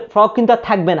খেয়ে ফেলে ফ্রগ কিন্তু আর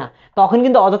থাকবে না, তখন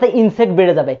কিন্তু অযথা ইনসেক্ট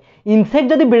বেড়ে যাবে। ইনসেক্ট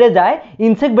যদি বেড়ে যায়,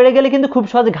 ইনসেক্ট বেড়ে গেলে কিন্তু খুব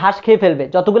সহজে ঘাস খেয়ে ফেলবে,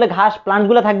 যতগুলো ঘাস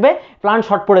প্লান্টগুলো থাকবে প্লান্ট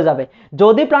শর্ট পড়ে যাবে।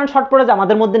 যদি প্লান্ট শর্ট পড়ে যায়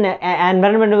আমাদের মধ্যে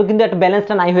এনভায়রনমেন্টে কিন্তু একটা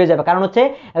ব্যালেন্সটা নাই হয়ে যাবে। কারণ হচ্ছে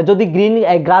যদি গ্রিন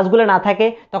গ্রাসগুলো না থাকে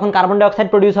তখন কার্বন ডাইঅক্সাইড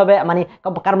প্রডিউস হবে, মানে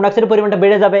কার্বন ডাইঅক্সাইডের পরিমাণটা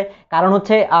বেড়ে যাবে। কারণ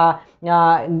হচ্ছে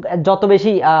যত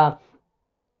বেশি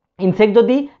ইনসেক্ট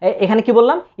যদি, এখানে কি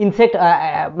বললাম, ইনসেক্ট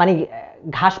মানে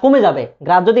ঘাস কমে যাবে,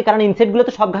 গ্রাস যদি, কারণ ইনসেক্টগুলো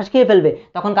তো সব ঘাস খেয়ে ফেলবে,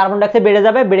 তখন কার্বন ডাইঅক্সাইড বেড়ে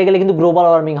যাবে, বেড়ে গেলে কিন্তু গ্লোবাল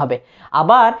ওয়ার্মিং হবে।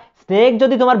 আবার স্নেক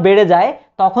যদি তোমার বেড়ে যায়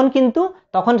তখন কিন্তু,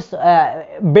 তখন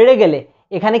বেড়ে গেলে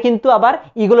এখানে কিন্তু আবার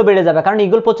ইগলও বেড়ে যাবে, কারণ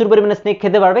ইগল প্রচুর পরিমাণে স্নেক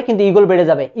খেতে পারবে, কিন্তু ইগল বেড়ে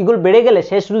যাবে। ইগল বেড়ে গেলে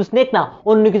সে শুধু স্নেক না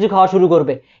অন্য কিছু খাওয়া শুরু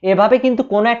করবে। এভাবে কিন্তু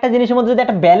কোনো একটা জিনিসের মধ্যে যদি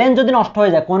একটা ব্যালেন্স যদি নষ্ট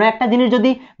হয়ে যায়, কোনো একটা জিনিস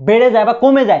যদি বেড়ে যায় বা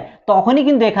কমে যায়, তখনই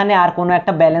কিন্তু এখানে আর কোনো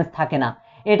একটা ব্যালেন্স থাকে না।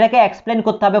 এটাকে এক্সপ্লেন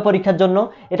করতে হবে পরীক্ষার জন্য।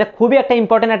 এটা খুবই একটা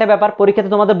ইম্পর্টেন্ট একটা ব্যাপার। পরীক্ষাতে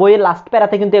তোমাদের বইয়ের লাস্ট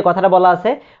প্যারাতে কিন্তু এই কথাটা বলা আছে,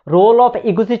 role of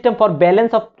ecosystem for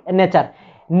balance of nature.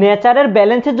 নেচারের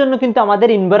ব্যালেন্সের জন্য কিন্তু আমাদের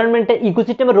এনভায়রনমেন্টের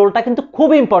ইকোসিস্টেমের রোলটা কিন্তু খুব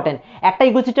ইম্পর্টেন্ট। একটা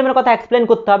ইকোসিস্টেমের কথা এক্সপ্লেন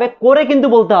করতে হবে, করে কিন্তু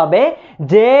বলতে হবে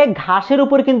যে ঘাসের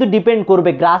উপর কিন্তু ডিপেন্ড করবে,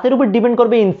 গ্রাসের উপর ডিপেন্ড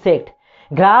করবে ইনসেক্ট,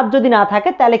 গ্রাস যদি না থাকে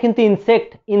তাহলে কিন্তু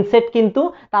ইনসেক্ট কিন্তু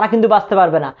তারা কিন্তু বাঁচতে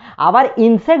পারবে না। আবার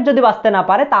ইনসেক্ট যদি বাঁচতে না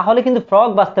পারে তাহলে কিন্তু ফ্রগ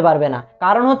বাঁচতে পারবে না,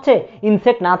 কারণ হচ্ছে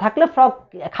ইনসেক্ট না থাকলে ফ্রগ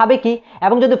খাবে কি,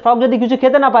 এবং যদি ফ্রগ যদি কিছু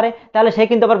খেতে না পারে তাহলে সে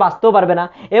কিন্তু আবার বাঁচতেও পারবে না।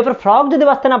 এরপর ফ্রগ যদি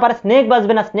বাঁচতে না পারে স্নেক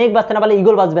বাঁচবে না, স্নেক বাঁচতে না পারলে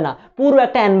ইগল বাঁচবে না, পুরো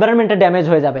একটা এনভায়রনমেন্টে ড্যামেজ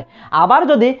হয়ে যাবে। আবার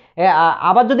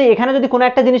যদি এখানে যদি কোনো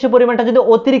একটা জিনিসের পরিমাণটা যদি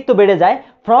অতিরিক্ত বেড়ে যায়,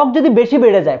 ফ্রগ যদি বেশি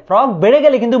বেড়ে যায়, ফ্রগ বেড়ে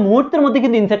গেলে কিন্তু মুহূর্তের মধ্যে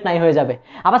কিন্তু ইনসেক্ট নাই হয়ে যাবে।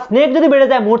 আবার স্নেক যদি বেড়ে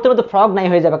যায় মুহূর্তের মধ্যে ফ্রগ নাই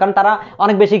হয়ে যাবে, কারণ তারা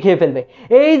অনেক বেশি খেয়ে ফেলবে।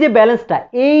 এই যে ব্যালেন্সটা,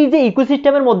 এই যে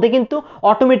ইকোসিস্টেমের মধ্যে কিন্তু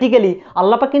অটোমেটিক্যালি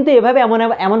আল্লাহ পাক কিন্তু এভাবে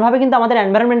এমনভাবে কিন্তু আমাদের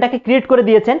এনভায়রনমেন্টটাকে ক্রিয়েট করে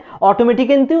দিয়েছেন, অটোমেটিক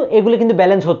কিন্তু এগুলো কিন্তু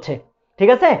ব্যালেন্স হচ্ছে। ঠিক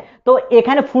আছে, তো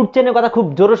এখানে ফুড চেনের কথা খুব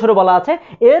জোরে সোরে বলা আছে।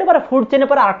 এরপরে ফুড চেনের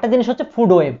পরে আরেকটা জিনিস হচ্ছে ফুড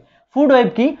ওয়েব। ফুড ওয়েব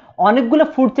কি? অনেকগুলো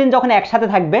ফুড চেন যখন একসাথে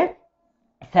থাকবে,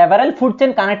 several food chain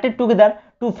connected together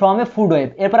to form A food web.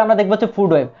 এরপর আমরা দেখবো হচ্ছে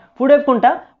ফুড ওয়েব। ফুড ওয়েব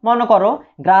কোনটা? মনে করো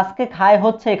গ্রাসকে খায়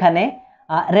হচ্ছে এখানে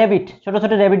রেবিট, ছোট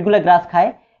ছোট রেবিটগুলো গ্রাস খায়,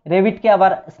 রেবিটকে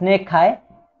আবার স্নেক খায়,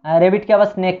 রেবিটকে আবার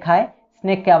স্নেক খায়,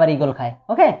 স্নেককে আবার ইগল খায়।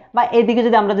 ওকে, বা এইদিকে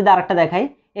যদি আমরা যদি আরেকটা দেখাই,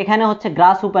 এখানে হচ্ছে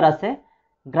গ্রাস হুপার আছে,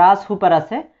 গ্রাস হুপার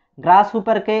আছে, গ্রাস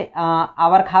হুপারকে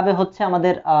আবার খাবে হচ্ছে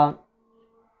আমাদের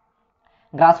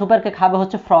গ্রাস হুপারকে খাবে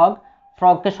হচ্ছে ফ্রগ,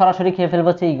 ফ্রগকে সরাসরি খেয়ে ফেলবে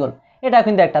হচ্ছে ইগল। এটা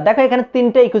কিন্তু একটা দেখো এখানে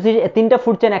তিনটা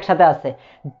ফুড চেন একসাথে আছে।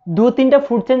 দু তিনটা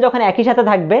ফুড চেন যখন একই সাথে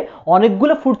থাকবে,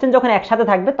 অনেকগুলো ফুড চেন যখন একসাথে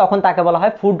থাকবে তখন তাকে বলা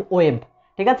হয় ফুড ওয়েব।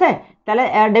 ঠিক আছে, তাহলে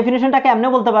ডেফিনেশনটাকে এমনি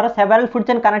বলতে পারো, several food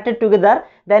chain connected together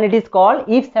then it is called,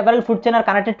 if several food chain are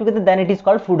connected together then it is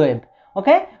called food web.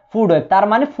 Okay, food web তার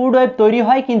মানে ফুড ওয়েব তৈরি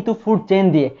হয় কিন্তু ফুড চেন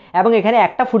দিয়ে, এবং এখানে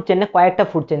একটা ফুড চেনে কয়েকটা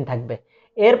ফুড চেন থাকবে।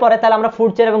 এরপরে তাহলে আমরা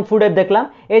ফুড চেন এবং ফুড ওয়েব দেখলাম।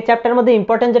 এই চ্যাপ্টারের মধ্যে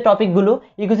ইম্পর্টেন্ট যে টপিকগুলো,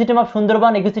 ecosystem of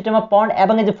Sundarban, ecosystem of পন্ড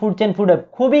এবং এই যে ফুড চেন ফুড ওয়েব,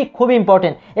 খুবই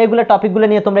ইম্পর্টেন্ট। এইগুলো টপিকগুলো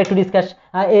নিয়ে তোমরা একটু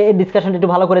ডিসকাশনটা একটু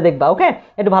ভালো করে দেখবা। ওকে,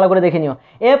 একটু ভালো করে দেখে নিও।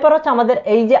 এরপর হচ্ছে আমাদের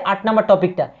এই যে 8 নাম্বার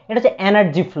টপিকটা, এটা হচ্ছে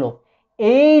এনার্জি ফ্লো।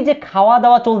 এই যে খাওয়া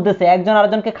দাওয়া চলতেছে, একজন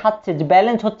আরেকজনকে খাচ্ছে, যে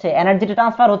ব্যালেন্স হচ্ছে, এনার্জিটা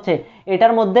ট্রান্সফার হচ্ছে,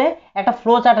 এটার মধ্যে একটা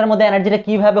ফ্লো চার্টের মধ্যে এনার্জিটা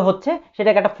কিভাবে হচ্ছে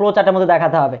সেটাকে একটা ফ্লো চার্টের মধ্যে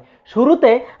দেখাতে হবে।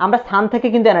 শুরুতে আমরা সান থেকে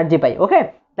কিন্তু এনার্জি পাই। ওকে,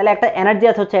 তাহলে একটা এনার্জি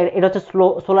আছে হচ্ছে, এটা হচ্ছে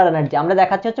সোলার এনার্জি। আমরা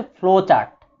দেখাচ্ছি হচ্ছে ফ্লো চার্ট।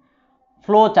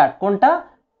 ফ্লো চার্ট কোনটা?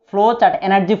 Flow chart,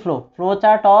 energy flow, flow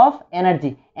chart of energy,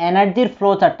 এনার্জির ফ্লো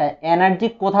চার্টটা, এনার্জি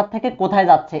কোথা থেকে কোথায়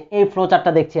যাচ্ছে এই ফ্লো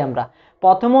চার্টটা দেখছি আমরা।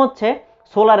 প্রথমে হচ্ছে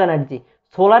সোলার এনার্জি।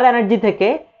 সোলার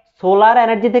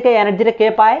এনার্জি থেকে এনার্জিটা কে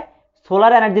পায়?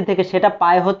 সোলার এনার্জি থেকে সেটা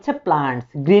পায় হচ্ছে প্লান্টস,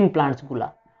 গ্রিন প্লান্টসগুলা।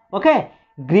 ওকে,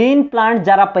 গ্রিন প্লান্ট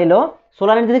যারা পেলো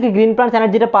সোলার এনার্জি থেকে, গ্রিন প্লান্টস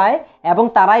এনার্জিটা পায় এবং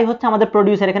তারাই হচ্ছে আমাদের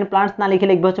প্রডিউসার। এখানে প্লান্টস না লিখে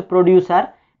লিখবে হচ্ছে প্রডিউসার,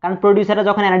 কারণ প্রডিউসাররা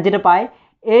যখন এনার্জিটা পায়,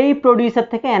 এই প্রডিউসার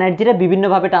থেকে এনার্জিটা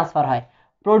বিভিন্নভাবে ট্রান্সফার হয়।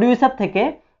 প্রডিউসার থেকে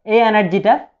এই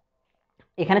এনার্জিটা,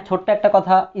 এখানে ছোট্ট একটা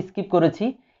কথা স্কিপ করেছি,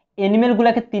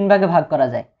 অ্যানিমেলগুলোকে 3 ভাগে ভাগ করা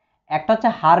যায়। একটা হচ্ছে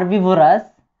হার্বিভোরাস,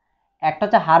 একটা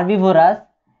হচ্ছে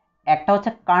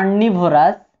কার্নিভোরাস,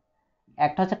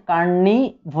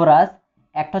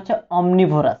 একটা হচ্ছে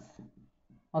অমনিভোরাস।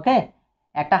 ওকে,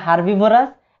 একটা হার্বিভোরাস,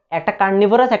 একটা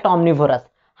কার্নিভোরাস, একটা অমনিভোরাস।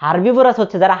 হার্বিভোরাস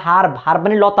হচ্ছে যারা হার্ব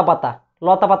মানে লতা পাতা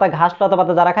ঘাস লতা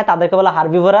পাতা যারা খায় তাদেরকে বলে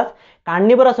হার্বিভোরাস।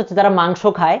 কার্নিভোরাস হচ্ছে যারা মাংস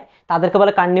খায় তাদেরকে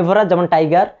বলে কার্নিভোরাস, যেমন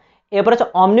টাইগার। এরপর হচ্ছে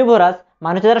অমনিভোরাস,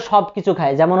 মানে হচ্ছে যারা সব কিছু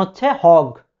খায়, যেমন হচ্ছে হগ,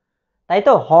 তাই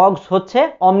তো, হগস হচ্ছে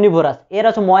অমনিভোরাস। এরা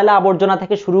হচ্ছে ময়লা আবর্জনা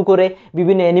থেকে শুরু করে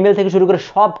বিভিন্ন অ্যানিমেল থেকে শুরু করে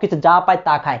সব কিছু যা পায়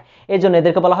তা খায়, এই জন্য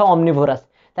এদেরকে বলা হয় অমনিভোরাস।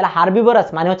 তাহলে হার্বিভোরাস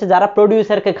মানে হচ্ছে যারা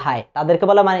প্রডিউসারকে খায় তাদেরকে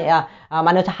বলা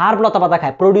মানে হচ্ছে হার্ব লতা পাতা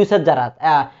খায়, প্রডিউসার যারা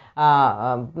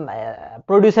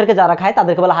প্রডিউসারকে যারা খায়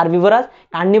তাদেরকে বলা হার্বিভোরাস।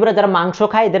 কার্নিভোরাস যারা মাংস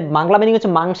খায়, এদের বাংলা মিনিং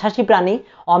হচ্ছে মাংসাশী প্রাণী।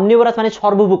 অমনিভোরাস মানে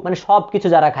সর্বভুক, মানে সব কিছু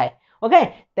যারা খায়। ওকে,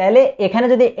 তাহলে এখানে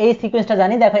যদি এই সিকোয়েন্সটা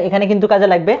জানি, দেখো এখানে কিন্তু কাজে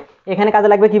লাগবে। এখানে কাজে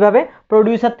লাগবে কিভাবে?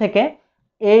 প্রডিউসার থেকে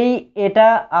এটা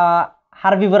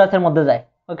হার্বিভোরাসের মধ্যে যায়।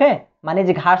 ওকে, মানে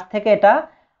যে ঘাস থেকে এটা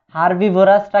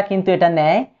হার্বিভোরাসটা কিন্তু এটা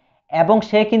নেয় এবং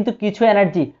সে কিন্তু কিছু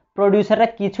এনার্জি, প্রডিউসাররা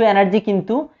কিছু এনার্জি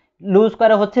কিন্তু লুজ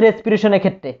করে হচ্ছে রেসপিরেশনের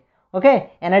ক্ষেত্রে। ওকে,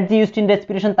 এনার্জি ইউজড ইন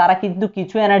রেসপিরেশন, তারা কিন্তু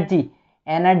কিছু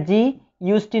এনার্জি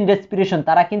ইউজড ইন রেসপিরেশন,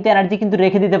 তারা কিন্তু এনার্জি কিন্তু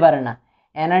রেখে দিতে পারে না।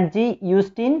 এনার্জি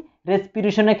ইউজড ইন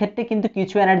রেসপিরেশনের ক্ষেত্রে কিন্তু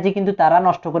কিছু এনার্জি কিন্তু তারা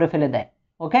নষ্ট করে ফেলে দেয়।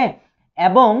 ওকে,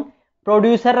 এবং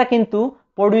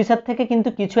প্রডিউসার থেকে কিন্তু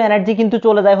কিছু এনার্জি কিন্তু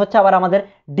চলে যায় হচ্ছে আবার আমাদের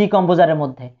ডিকম্পোজারের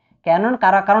মধ্যে।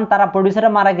 কারণ তারা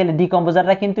প্রডিউসাররা মারা গেলে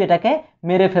ডিকম্পোজাররা কিন্তু এটাকে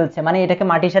মেরে ফেলছে, মানে এটাকে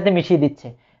মাটির সাথে মিশিয়ে দিচ্ছে।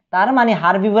 তার মানে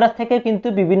হার্বিভোরাস থেকে কিন্তু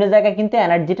বিভিন্ন জায়গায় কিন্তু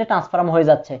এনার্জিটা ট্রান্সফর্ম হয়ে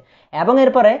যাচ্ছে। এবং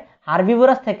এরপরে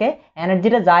হার্বিভোরাস থেকে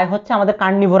এনার্জিটা যায় হচ্ছে আমাদের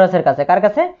কার্নিভোরাসের কাছে। কার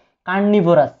কাছে?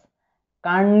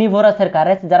 কার্নিভোরাসের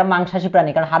কাছে, যারা মাংসাশী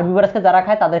প্রাণী, কারণ হার্বিভোরাসকে যারা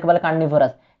খায় তাদেরকে বলে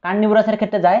কার্নিভোরাসের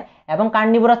ক্ষেত্রে যায়। এবং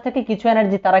কার্নিভোরাস থেকে কিছু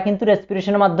এনার্জি তারা কিন্তু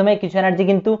রেসপিরেশনের মাধ্যমে কিছু এনার্জি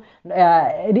কিন্তু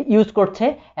ইউজ করছে,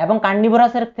 এবং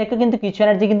কার্নিভোরাসের থেকে কিন্তু কিছু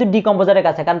এনার্জি কিন্তু ডিকম্পোজারের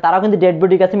কাছে, কারণ তারাও কিন্তু ডেড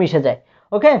বডির কাছে মিশে যায়।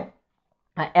 ওকে।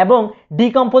 এবং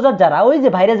ডিকম্পোজার যারা, ওই যে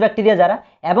ভাইরাস ব্যাকটেরিয়া যারা,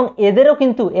 এবং এরাও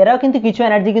কিন্তু কিছু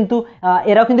এনার্জি কিন্তু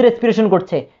এরাও কিন্তু রেসপিরেশন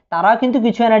করছে, তারাও কিন্তু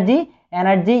কিছু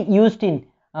এনার্জি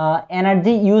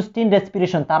ইউজড ইন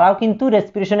রেসপিরেশন, তারাও কিন্তু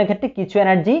রেসপিরেশনের ক্ষেত্রে কিছু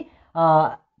এনার্জি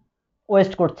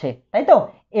ওয়েস্ট করছে, তাই তো?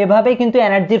 এভাবেই কিন্তু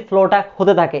এনার্জির ফ্লোটা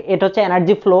হতে থাকে। এটা হচ্ছে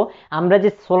এনার্জি ফ্লো। আমরা যে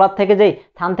সোলার থেকে যে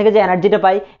সান থেকে যে এনার্জিটা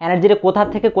পাই, এনার্জিটা কোথা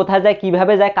থেকে কোথায় যায়,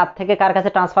 কিভাবে যায়, কার থেকে কার কাছে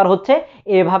ট্রান্সফার হচ্ছে,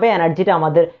 এভাবে এনার্জিটা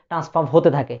আমাদের ট্রান্সফার হতে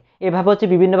থাকে। এভাবে হচ্ছে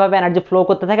বিভিন্নভাবে এনার্জি ফ্লো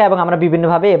করতে থাকে এবং আমরা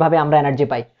বিভিন্নভাবে এভাবে আমরা এনার্জি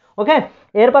পাই। ওকে,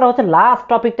 এরপর হচ্ছে লাস্ট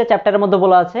টপিকটা চ্যাপ্টারের মধ্যে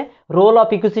বলা আছে, role of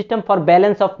ecosystem for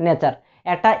balance of nature.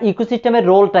 একটা ইকোসিস্টেমের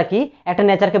রোলটা কি একটা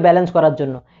নেচারকে ব্যালেন্স করার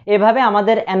জন্য। এভাবে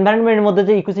আমাদের এনভায়রনমেন্টের মধ্যে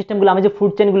যে ইকোসিস্টেমগুলো, আমি যে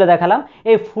ফুড চেনগুলো দেখালাম,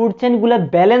 এই ফুড চেনগুলো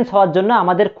ব্যালেন্স হওয়ার জন্য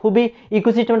আমাদের খুবই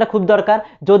ইকোসিস্টেমটা খুব দরকার।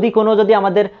 যদি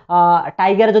আমাদের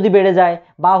টাইগার যদি বেড়ে যায়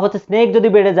বা হচ্ছে স্নেক যদি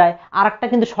বেড়ে যায়, আর একটা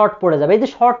কিন্তু শর্ট পড়ে যাবে। এই যে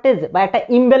শর্টেজ বা একটা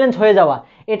ইমব্যালেন্স হয়ে যাওয়া,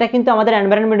 এটা কিন্তু আমাদের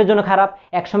এনভায়রনমেন্টের জন্য খারাপ।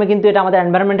 একসময় কিন্তু এটা আমাদের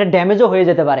এনভায়রনমেন্টের ড্যামেজও হয়ে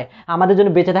যেতে পারে, আমাদের জন্য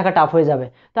বেঁচে থাকা টাফ হয়ে যাবে।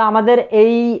 তো আমাদের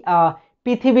এই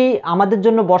পৃথিবী আমাদের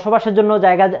জন্য বসবাসের জন্য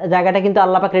জায়গাটা কিন্তু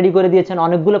আল্লাহ পাক রেডি করে দিয়েছেন।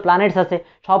 অনেকগুলো প্ল্যানেটস আছে,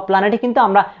 সব প্ল্যানেটে কিন্তু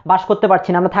আমরা বাস করতে পারছি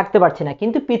না, আমরা থাকতে পারছি না,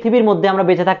 কিন্তু পৃথিবীর মধ্যে আমরা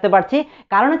বেঁচে থাকতে পারছি,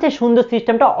 কারণ হচ্ছে সুন্দর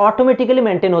সিস্টেমটা অটোমেটিক্যালি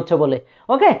মেনটেন হচ্ছে বলে।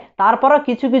 ওকে, তারপরও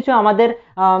কিছু কিছু আমাদের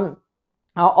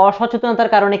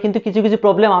অসচেতনতার কারণে কিন্তু কিছু কিছু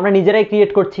প্রবলেম আমরা নিজেরাই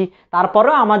ক্রিয়েট করছি।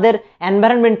 তারপরেও আমাদের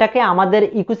এনভায়রনমেন্টটাকে, আমাদের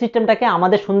ইকোসিস্টেমটাকে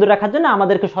আমাদের সুন্দর রাখার জন্য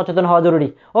আমাদেরকে সচেতন হওয়া জরুরি।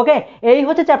 ওকে, এই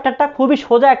হচ্ছে চ্যাপ্টারটা, খুবই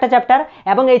সোজা একটা চ্যাপ্টার,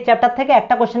 এবং এই চ্যাপ্টার থেকে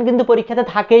একটা কোশ্চেন কিন্তু পরীক্ষাতে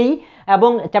থাকেই, এবং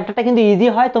চ্যাপ্টারটা কিন্তু ইজি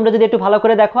হয়। তোমরা যদি একটু ভালো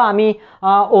করে দেখো, আমি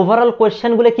ওভারঅল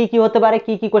কোশ্চেনগুলো কি কি হতে পারে,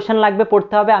 কি কি কোশ্চেন লাগবে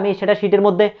পড়তে হবে, আমি সেটা শিটের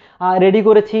মধ্যে রেডি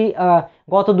করেছি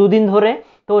গত দুদিন ধরে।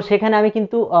 তো সেখানে আমি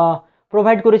কিন্তু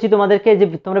প্রোভাইড করেছি তোমাদেরকে, যে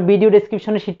তোমরা ভিডিও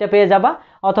ডেসক্রিপশনে শিটটা পেয়ে যাবা,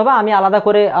 অথবা আমি আলাদা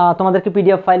করে তোমাদেরকে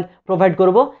পিডিএফ ফাইল প্রোভাইড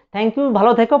করব। থ্যাংক ইউ,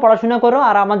 ভালো থেকো, পড়াশোনা করো,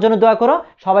 আর আমার জন্য দোয়া করো,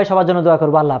 সবাই সবার জন্য দোয়া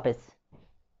করবো। আল্লাহ হাফেজ।